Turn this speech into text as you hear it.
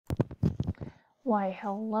Why,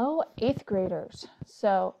 hello, 8th graders.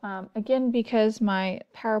 So, again, because my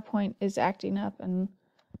PowerPoint is acting up and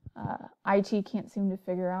IT can't seem to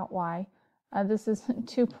figure out why, this isn't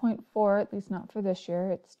 2.4, at least not for this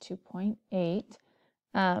year, it's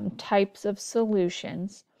 2.8, types of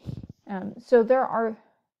solutions. So there are,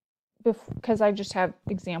 because I just have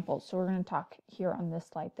examples, so we're going to talk here on this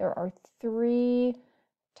slide. There are 3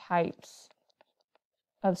 types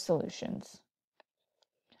of solutions.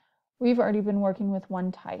 We've already been working with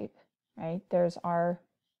one type, right? There's our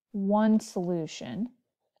one solution.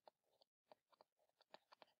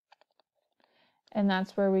 And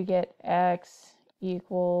that's where we get x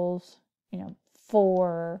equals,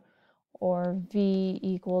 4 or v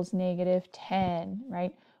equals -10,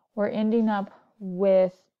 right? We're ending up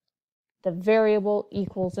with the variable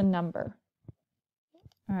equals a number.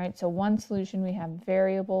 All right, so one solution we have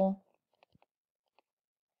variable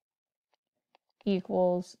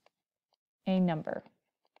equals a number.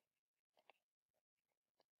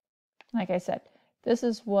 Like I said, this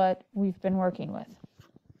is what we've been working with.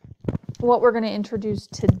 What we're going to introduce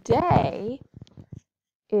today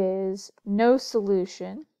is no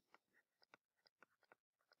solution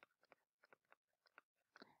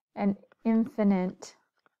and infinite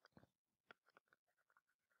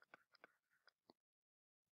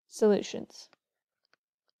solutions.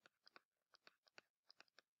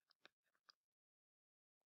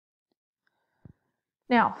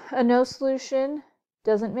 Now, a no solution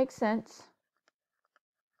doesn't make sense.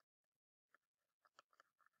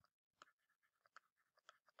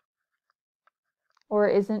 Or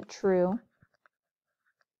isn't true.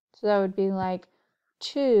 So that would be like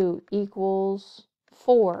 2 equals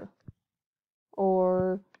 4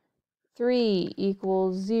 or 3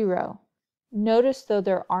 equals 0. Notice though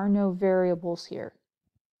there are no variables here.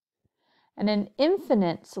 And in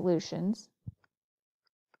infinite solutions,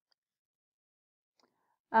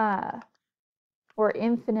 or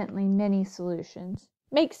infinitely many solutions,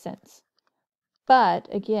 makes sense. But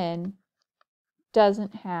again,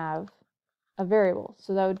 doesn't have a variable.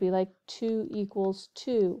 So that would be like 2 equals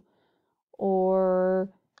 2 or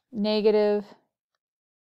negative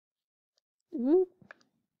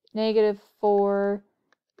 4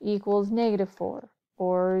 equals -4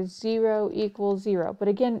 or 0 equals 0. But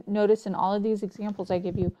again, notice in all of these examples I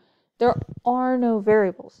give you, there are no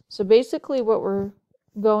variables. So basically what we're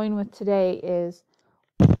going with today is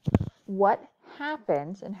what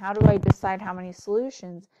happens and how do I decide how many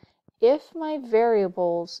solutions if my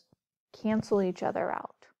variables cancel each other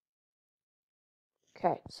out.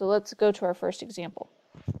 Okay, so let's go to our first example.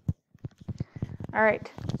 All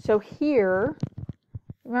right, so here,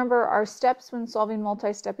 remember our steps when solving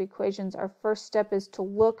multi-step equations, our first step is to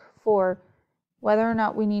look for whether or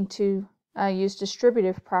not we need to use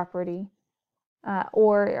distributive property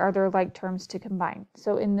or are there like terms to combine.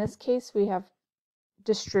 So in this case, we have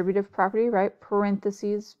distributive property, right?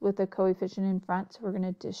 Parentheses with a coefficient in front. So we're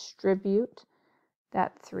going to distribute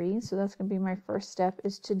that 3. So that's going to be my first step,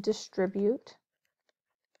 is to distribute.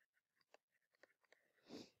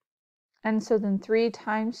 And so then 3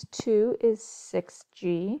 times 2 is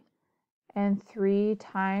 6g, and 3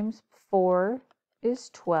 times 4 is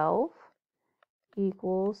 12,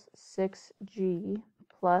 equals 6g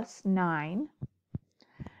plus 9.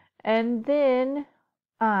 And then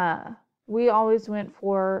I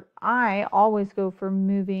always go for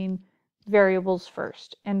moving variables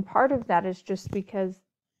first. And part of that is just because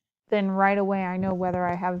then right away I know whether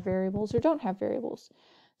I have variables or don't have variables.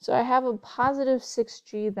 So I have a positive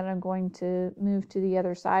 6g that I'm going to move to the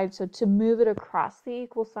other side. So to move it across the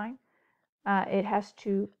equal sign, it has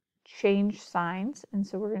to change signs. And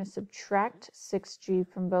so we're going to subtract 6g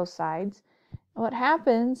from both sides. And what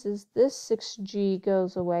happens is this 6g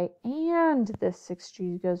goes away and this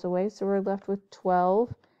 6g goes away. So we're left with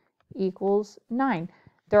 12 equals 9.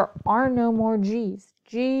 There are no more g's.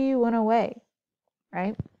 G went away,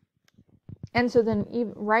 right? And so then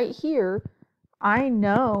right here, I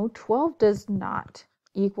know 12 does not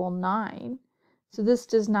equal 9. So this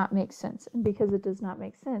does not make sense. And because it does not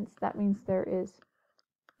make sense, that means there is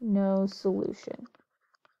no solution.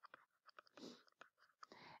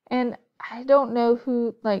 And I don't know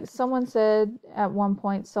who, like someone said at one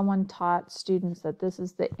point, someone taught students that this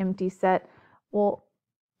is the empty set. Well,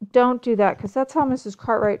 don't do that because that's how Mrs.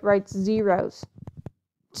 Cartwright writes zeros.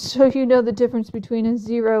 So you know the difference between a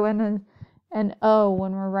 0 and an O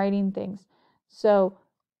when we're writing things. So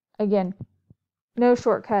again, no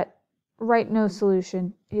shortcut, write no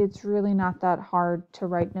solution. It's really not that hard to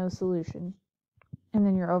write no solution. And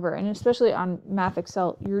then you're over. And especially on Math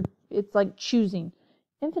Excel, it's like choosing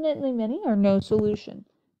infinitely many or no solution.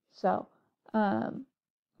 So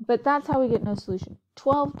But that's how we get no solution.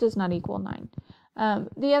 12 does not equal 9.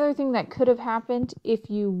 The other thing that could have happened, if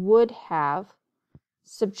you would have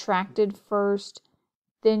subtracted first,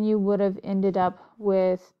 then you would have ended up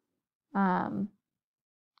with, that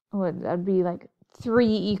would be like 3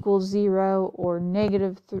 equals 0, or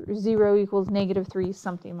 -0 equals -3,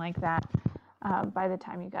 something like that, by the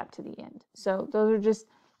time you got to the end. So those are just,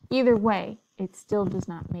 either way, it still does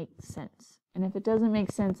not make sense. And if it doesn't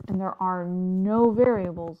make sense and there are no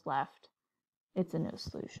variables left, it's a no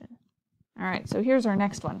solution. All right, so here's our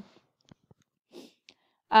next one.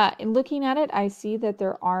 In looking at it, I see that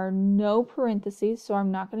there are no parentheses, so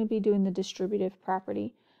I'm not going to be doing the distributive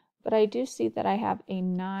property. But I do see that I have a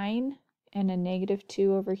 9 and a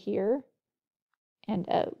 -2 over here, and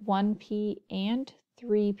a 1p and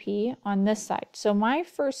 3p on this side. So my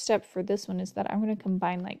first step for this one is that I'm going to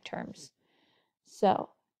combine like terms. So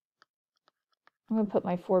I'm going to put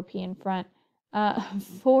my 4p in front.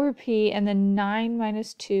 4p, and then 9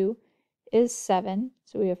 minus 2 is 7.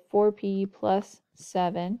 So we have 4p plus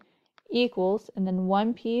 7 equals, and then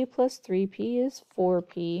 1p plus 3p is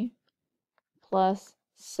 4p plus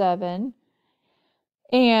 7.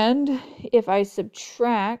 And if I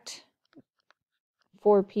subtract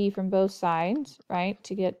 4p from both sides, right,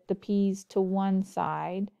 to get the p's to one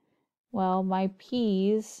side, well, my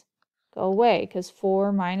p's go away, because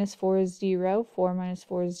 4 minus 4 is 0. 4 minus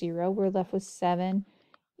 4 is 0. We're left with 7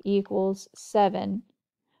 equals 7.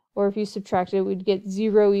 Or if you subtract it, we'd get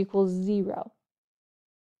 0 equals 0.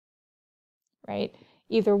 Right?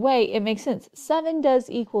 Either way, it makes sense. 7 does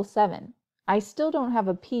equal 7. I still don't have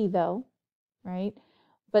a p, though, right?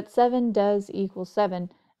 But 7 does equal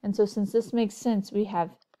 7. And so since this makes sense, we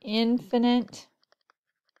have infinitely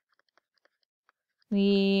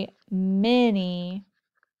many,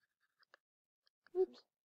 oops,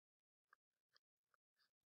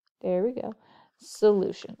 there we go,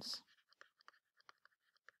 solutions.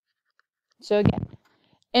 So again,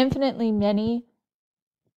 infinitely many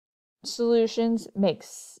solutions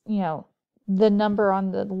makes, the number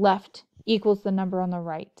on the left equals the number on the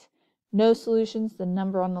right. No solutions, the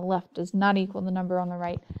number on the left does not equal the number on the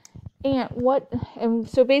right. And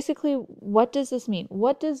so basically, what does this mean?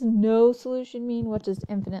 What does no solution mean? What does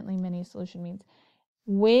infinitely many solution mean?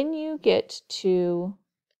 When you get to,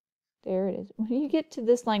 there it is, when you get to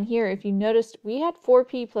this line here, if you noticed, we had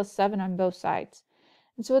 4p plus 7 on both sides.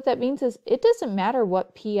 And so what that means is it doesn't matter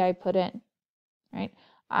what p I put in, right?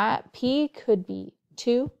 P could be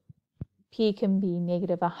 2, p can be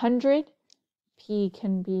 -100, p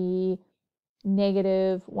can be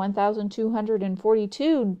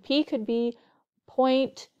 -1242, p could be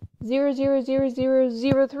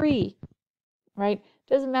 0.000003, right?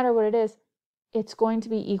 Doesn't matter what it is, it's going to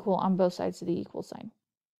be equal on both sides of the equal sign,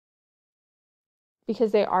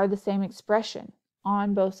 because they are the same expression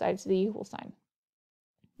on both sides of the equal sign.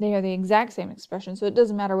 They are the exact same expression, so it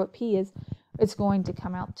doesn't matter what p is, it's going to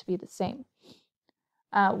come out to be the same.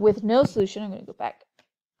 With no solution, I'm going to go back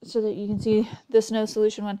so that you can see this no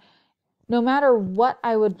solution one. No matter what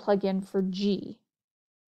I would plug in for g,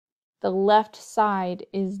 the left side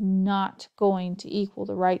is not going to equal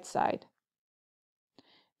the right side,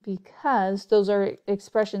 because those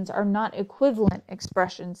expressions are not equivalent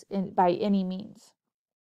expressions by any means.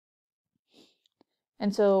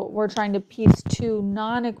 And so we're trying to piece two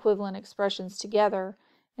non-equivalent expressions together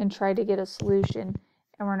and try to get a solution,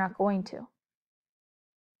 and we're not going to.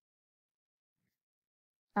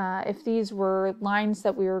 If these were lines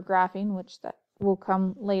that we were graphing, which that will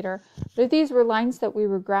come later, but if these were lines that we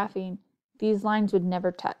were graphing, these lines would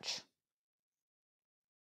never touch.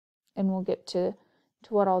 And we'll get to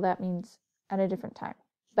what all that means at a different time.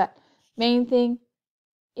 But main thing,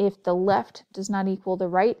 if the left does not equal the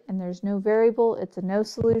right and there's no variable, it's a no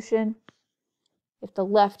solution. If the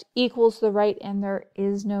left equals the right and there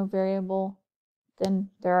is no variable, then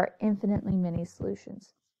there are infinitely many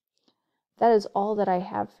solutions. That is all that I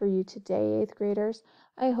have for you today, 8th graders.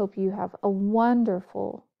 I hope you have a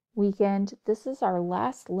wonderful weekend. This is our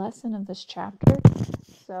last lesson of this chapter,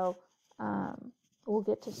 so we'll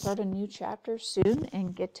get to start a new chapter soon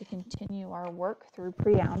and get to continue our work through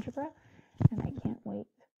pre-algebra, and I can't wait.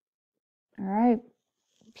 All right,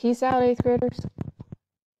 peace out, 8th graders.